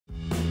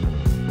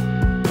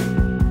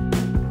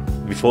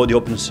Before the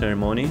opening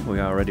ceremony, we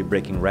are already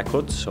breaking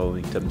records. So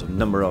in terms of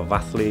number of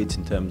athletes,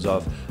 in terms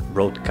of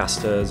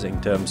broadcasters,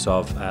 in terms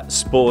of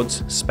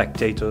sports,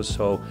 spectators.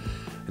 So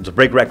to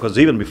break records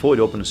even before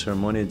the opening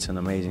ceremony, it's an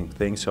amazing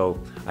thing.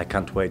 So I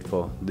can't wait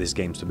for these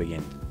games to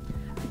begin.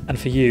 And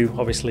for you,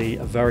 obviously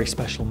a very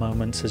special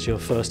moment as your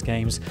first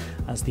games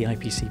as the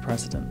IPC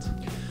President.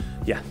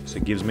 Yeah, so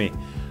it gives me,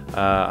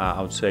 I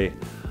would say,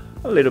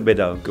 a little bit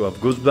of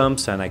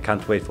goosebumps, and I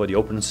can't wait for the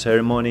opening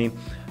ceremony.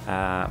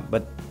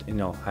 But you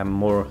know, I'm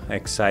more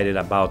excited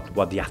about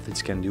what the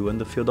athletes can do in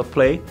the field of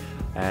play.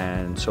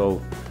 And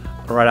so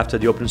right after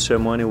the opening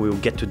ceremony, we will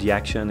get to the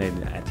action,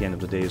 and at the end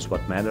of the day is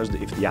what matters,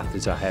 if the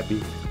athletes are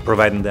happy,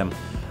 providing them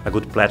a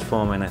good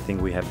platform. And I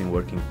think we have been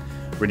working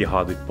really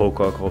hard with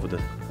PyeongChang over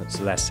the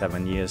last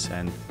 7 years,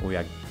 and we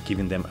are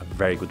giving them a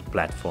very good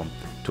platform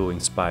to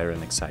inspire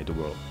and excite the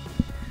world.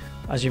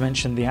 As you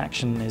mentioned, the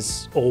action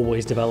is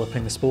always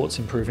developing, the sport's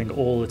improving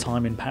all the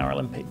time in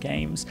Paralympic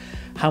Games.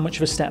 How much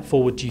of a step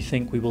forward do you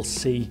think we will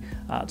see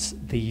at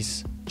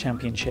these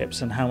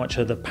championships, and how much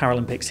are the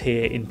Paralympics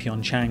here in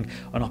PyeongChang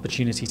an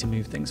opportunity to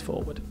move things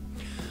forward?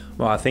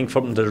 Well, I think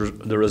from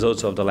the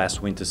results of the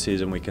last winter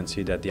season, we can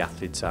see that the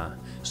athletes are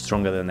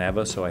stronger than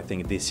ever. So I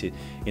think this,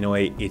 in a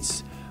way,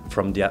 it's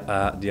from the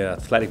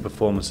athletic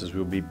performances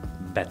will be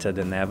better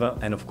than ever.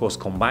 And of course,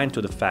 combined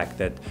to the fact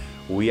that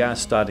we are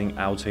starting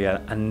out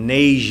here an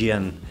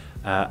Asian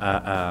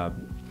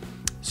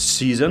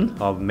season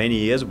of many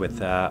years with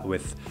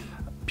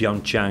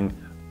PyeongChang,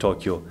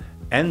 Tokyo,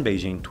 and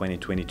Beijing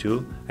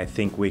 2022, I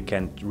think we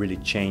can really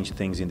change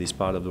things in this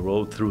part of the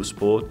world through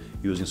sport,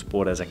 using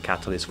sport as a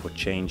catalyst for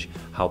change,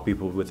 how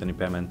people with an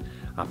impairment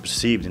are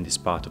perceived in this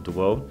part of the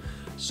world.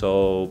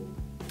 So,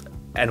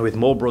 and with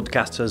more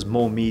broadcasters,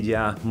 more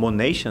media, more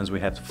nations, we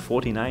have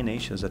 49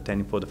 nations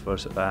attending for the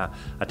first,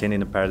 attending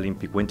the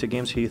Paralympic Winter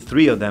Games here,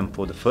 3 of them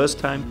for the first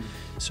time.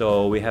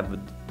 So we have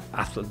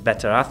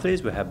better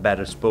athletes, we have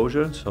better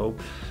exposure. So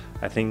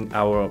I think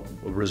our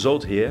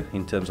result here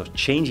in terms of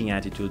changing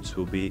attitudes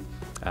will be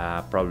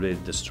probably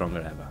the stronger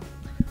ever.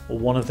 Well,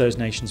 one of those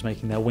nations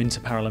making their Winter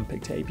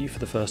Paralympic debut for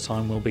the first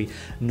time will be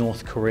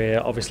North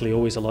Korea. Obviously,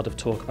 always a lot of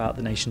talk about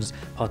the nation's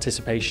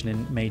participation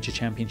in major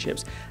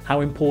championships.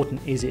 How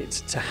important is it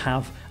to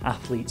have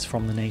athletes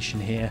from the nation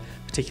here,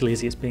 particularly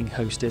as it's being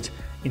hosted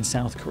in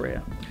South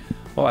Korea?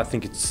 Well, I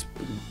think it's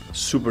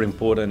super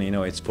important. You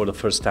know, it's for the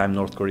first time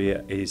North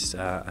Korea is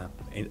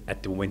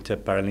at the Winter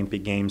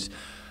Paralympic Games.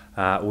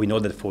 We know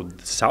that for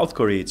South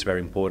Korea it's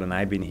very important.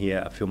 I've been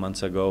here a few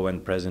months ago,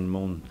 and President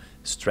Moon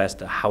stressed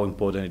how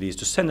important it is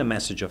to send a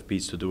message of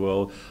peace to the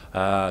world,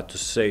 to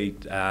say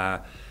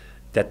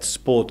that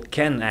sport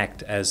can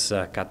act as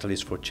a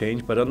catalyst for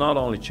change, but not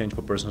only change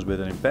for persons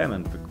with an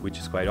impairment, which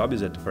is quite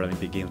obvious at the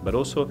Paralympic Games, but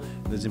also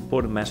there's an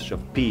important message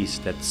of peace,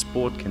 that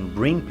sport can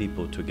bring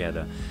people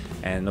together.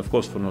 And of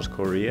course, for North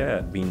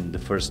Korea, being the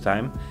first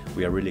time,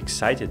 we are really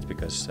excited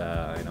because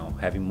you know,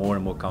 having more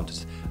and more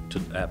countries to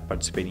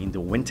participate in the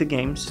Winter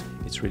Games,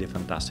 it's really a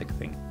fantastic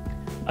thing.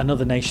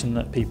 Another nation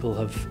that people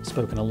have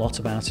spoken a lot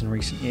about in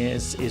recent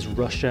years is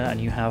Russia,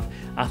 and you have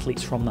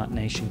athletes from that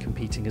nation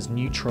competing as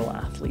neutral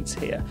athletes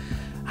here.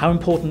 How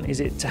important is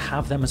it to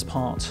have them as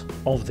part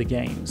of the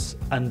Games?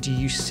 And do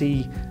you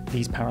see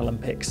these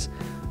Paralympics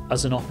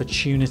as an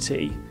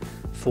opportunity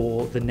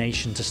for the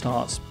nation to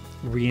start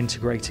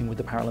reintegrating with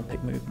the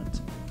Paralympic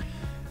movement?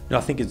 No,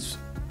 I think it's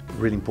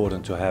really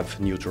important to have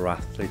neutral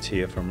athletes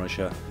here from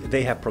Russia.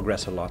 They have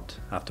progressed a lot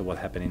after what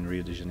happened in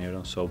Rio de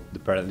Janeiro. So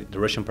the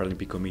Russian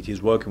Paralympic Committee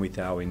is working with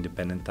our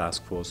independent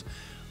task force.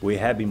 We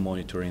have been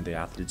monitoring the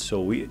athletes.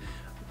 So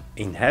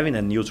in having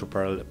a neutral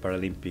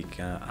Paralympic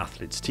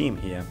athletes team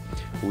here,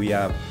 we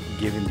are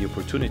giving the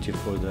opportunity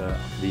for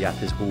the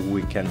athletes who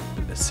we can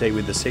say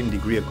with the same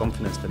degree of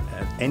confidence that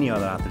any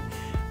other athlete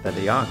that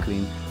they are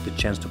clean, the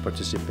chance to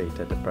participate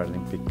at the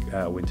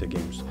Paralympic Winter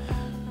Games.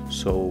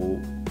 So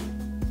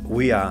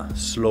we are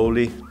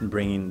slowly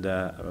bringing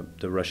the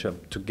Russia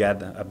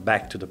together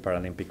back to the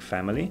Paralympic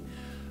family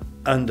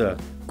under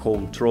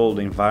controlled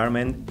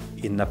environment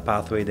in a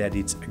pathway that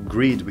it's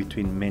agreed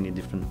between many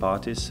different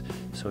parties.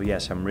 So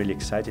yes, I'm really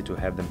excited to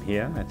have them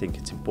here. I think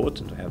it's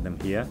important to have them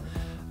here.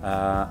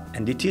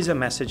 And it is a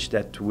message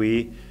that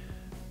we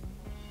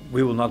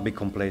will not be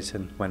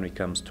complacent when it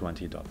comes to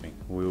anti-doping.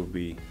 We will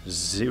be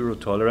zero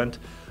tolerant.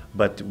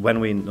 But when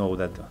we know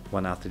that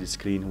one athlete is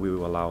clean, we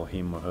will allow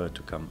him or her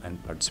to come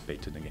and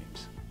participate in the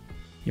Games.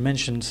 You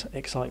mentioned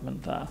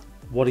excitement there.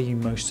 What are you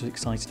most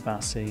excited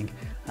about seeing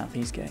at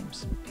these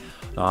Games?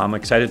 I'm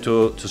excited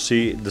to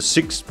see the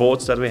 6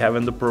 sports that we have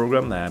in the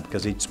program,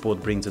 because each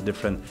sport brings a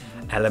different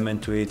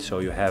element to it. So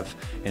you have,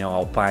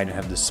 alpine, you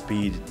have the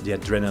speed, the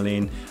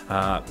adrenaline.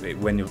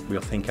 When you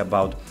think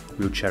about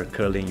wheelchair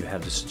curling, you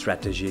have the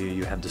strategy,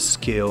 you have the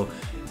skill,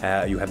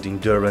 you have the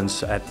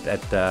endurance at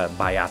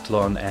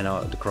biathlon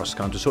and the cross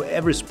country. So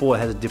every sport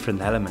has a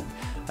different element.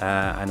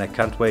 And I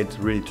can't wait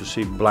really to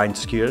see blind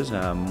skiers,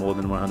 more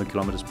than 100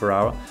 kilometers per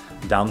hour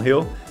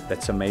downhill.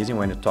 That's amazing.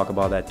 When you talk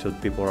about that to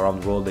people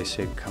around the world, they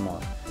say, "Come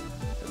on,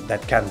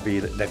 that can't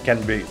be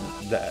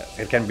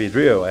it can be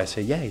Rio. I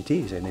say, yeah, it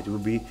is, and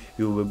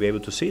you will be able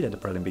to see it at the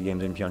Paralympic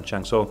Games in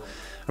PyeongChang. So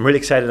I'm really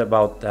excited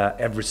about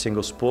every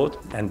single sport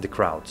and the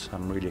crowds.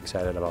 I'm really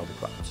excited about the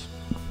crowds.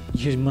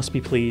 You must be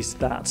pleased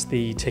that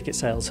the ticket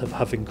sales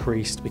have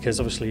increased, because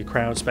obviously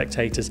crowd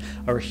spectators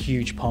are a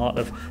huge part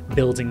of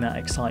building that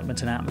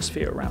excitement and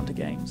atmosphere around the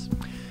Games.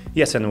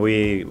 Yes, and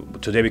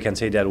today we can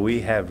say that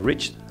we have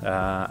reached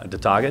the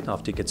target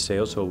of ticket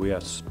sales, so we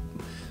are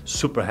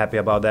super happy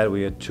about that.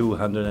 We had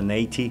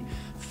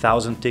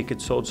 280,000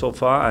 tickets sold so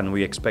far, and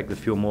we expect a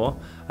few more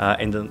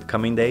in the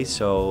coming days,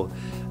 so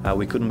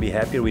we couldn't be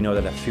happier. We know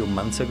that a few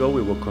months ago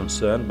we were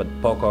concerned, but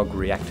PyeongChang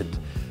reacted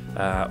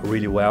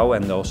really well,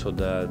 and also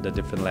the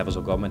different levels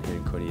of government here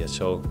in Korea.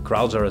 So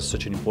crowds are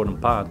such an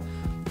important part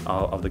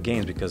of the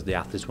Games, because the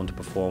athletes want to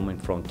perform in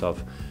front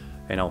of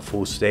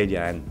full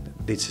stadia, and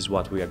this is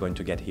what we are going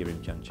to get here in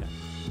PyeongChang.